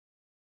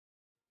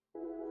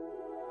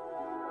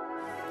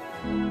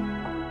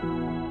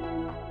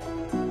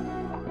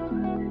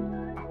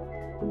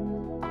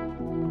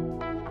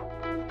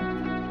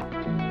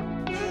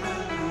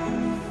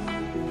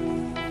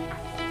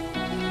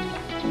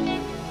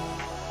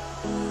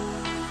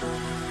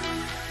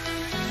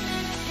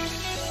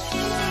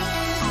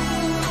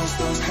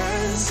Those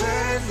hands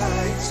and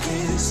lights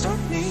can't stop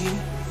me.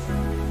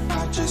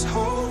 I just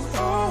hold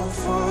on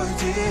for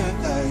dear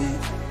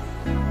life.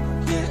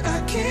 Yeah, I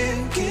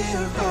can't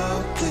give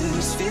up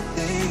this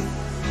feeling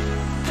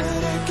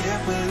that I get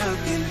when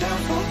looking down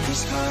from the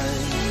sky.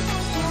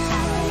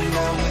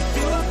 Now with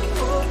you,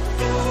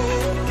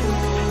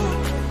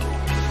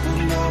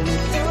 now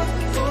with you,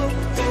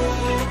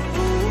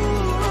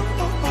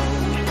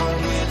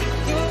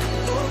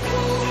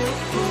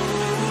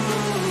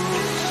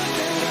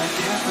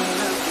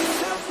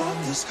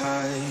 the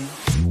sky.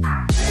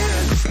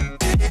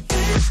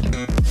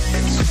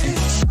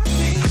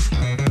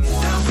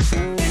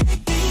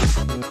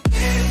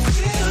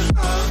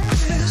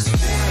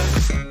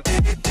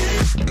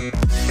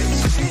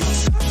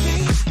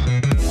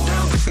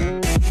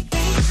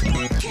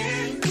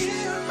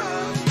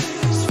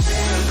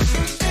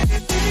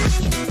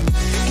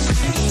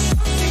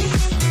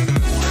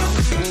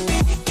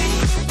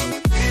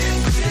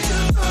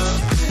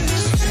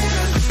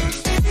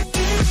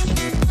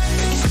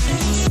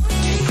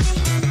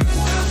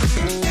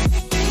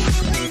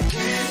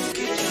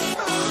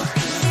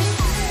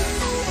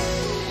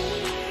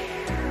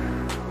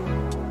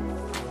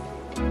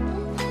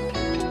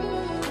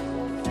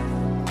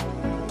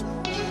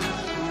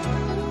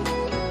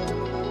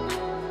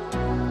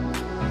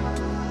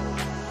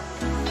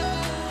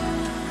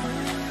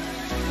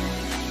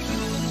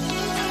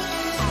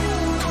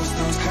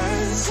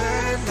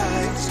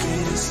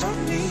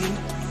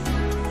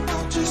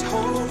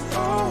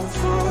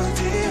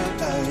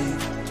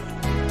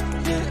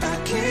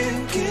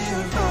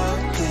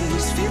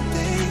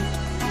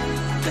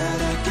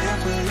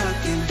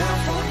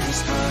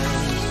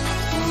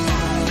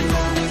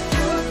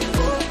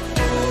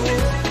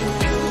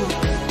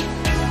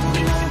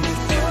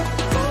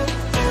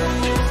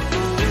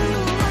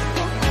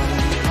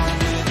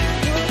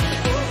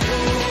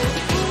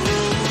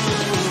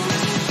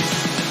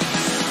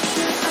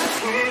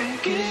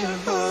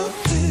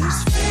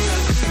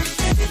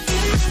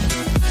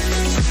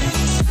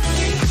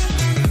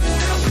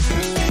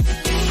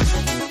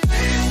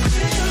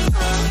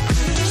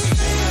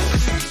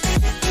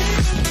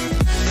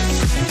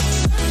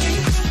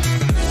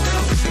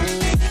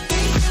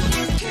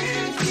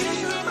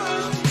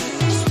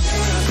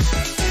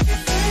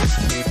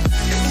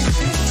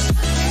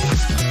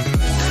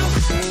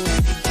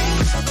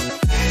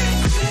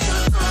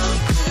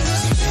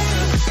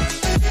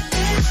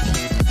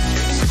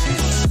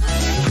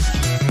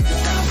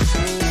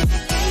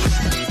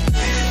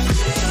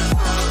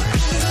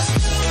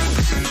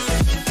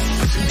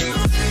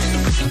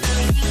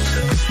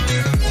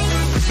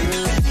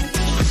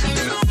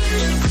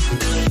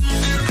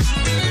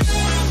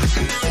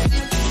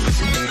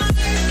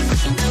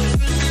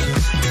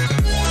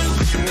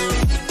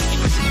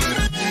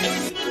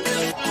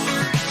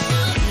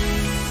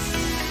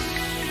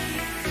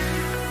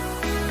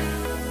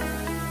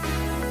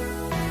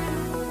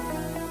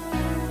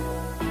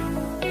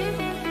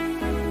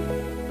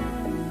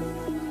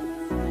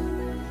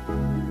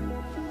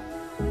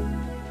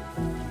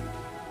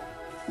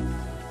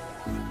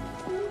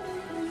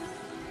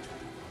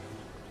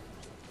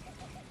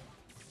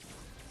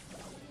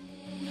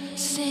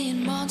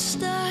 Seeing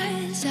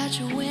monsters out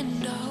your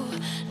window.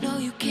 No,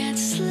 you can't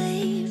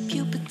sleep,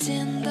 you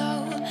pretend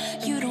though.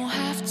 You don't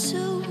have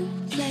to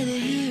play the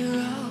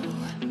hero,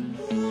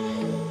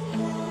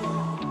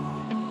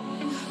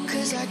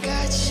 'cause I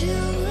got you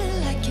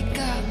like you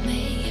got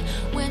me.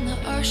 When the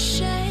earth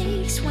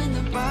shakes, when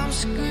the bombs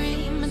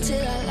scream,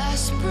 until our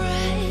last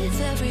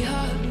breath, every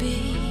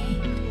heartbeat.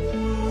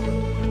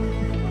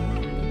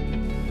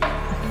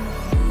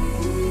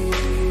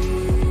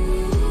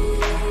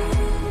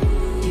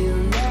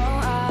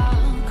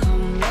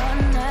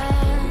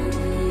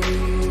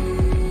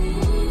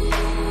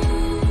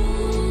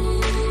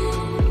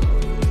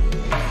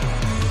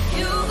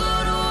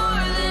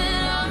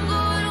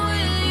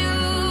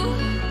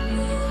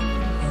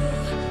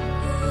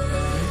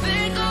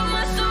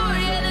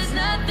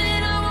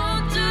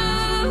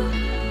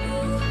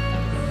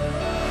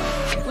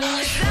 When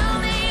you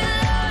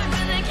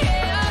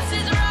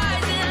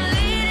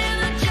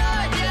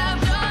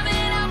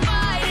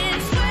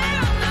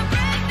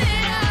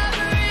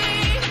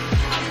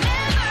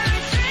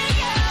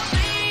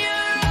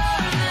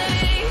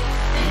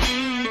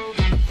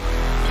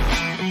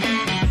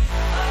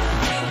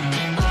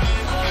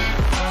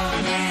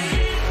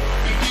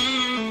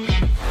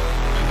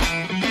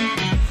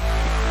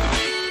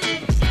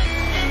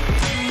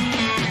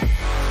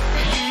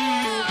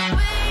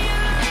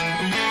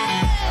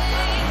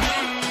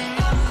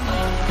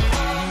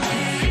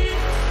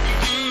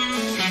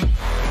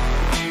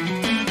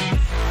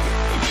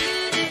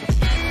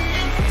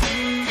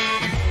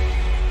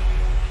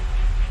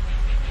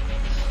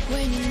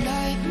When your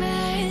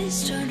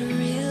nightmares turn to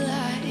real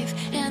life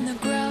and the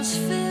ground's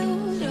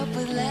filled up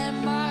with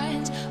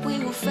landmines, we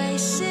will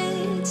face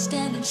it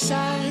standing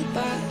side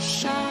by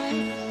side.